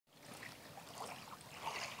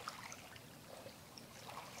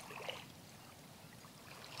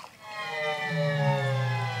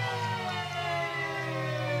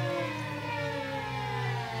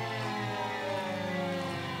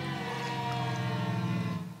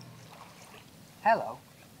Hello,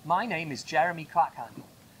 my name is Jeremy Clackhandle,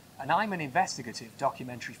 and I'm an investigative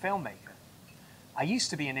documentary filmmaker. I used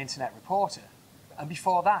to be an internet reporter, and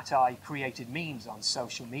before that I created memes on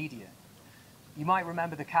social media. You might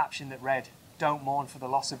remember the caption that read, "Don't mourn for the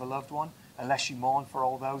loss of a loved one, unless you mourn for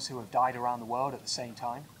all those who have died around the world at the same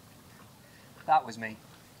time." That was me.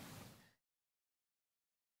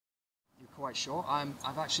 You're quite sure?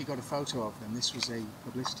 I've actually got a photo of them. This was a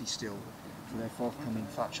publicity still for their forthcoming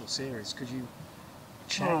factual series. Could you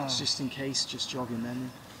check, just in case, just jog your memory?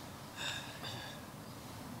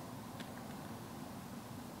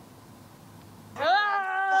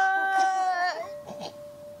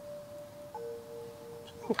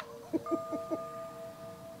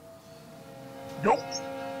 Nope.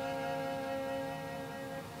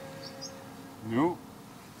 No.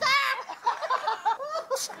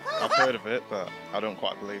 I've heard of it, but I don't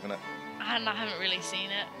quite believe in it. And I haven't really seen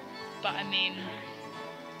it, but I mean,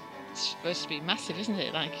 it's supposed to be massive, isn't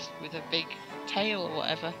it? Like with a big tail or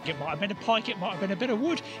whatever. It might have been a pike, it might have been a bit of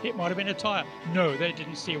wood, it might have been a tyre. No, they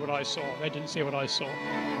didn't see what I saw. They didn't see what I saw.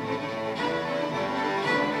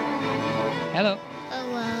 Hello.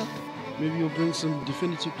 Hello. Maybe you'll bring some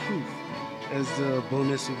definitive proof as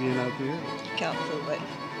Bownessie being out here. Can't prove it.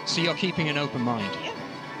 So you're keeping an open mind? Yeah,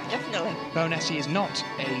 definitely. Bownessie is not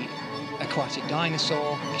a aquatic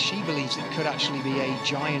dinosaur. She believes it could actually be a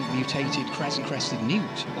giant mutated crescent-crested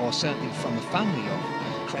newt, or certainly from a family of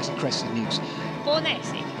crescent-crested newts.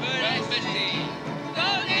 Bownessie. Bownessie.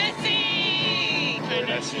 Bownessie.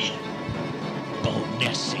 Bownessie.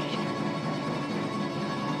 Bownessie.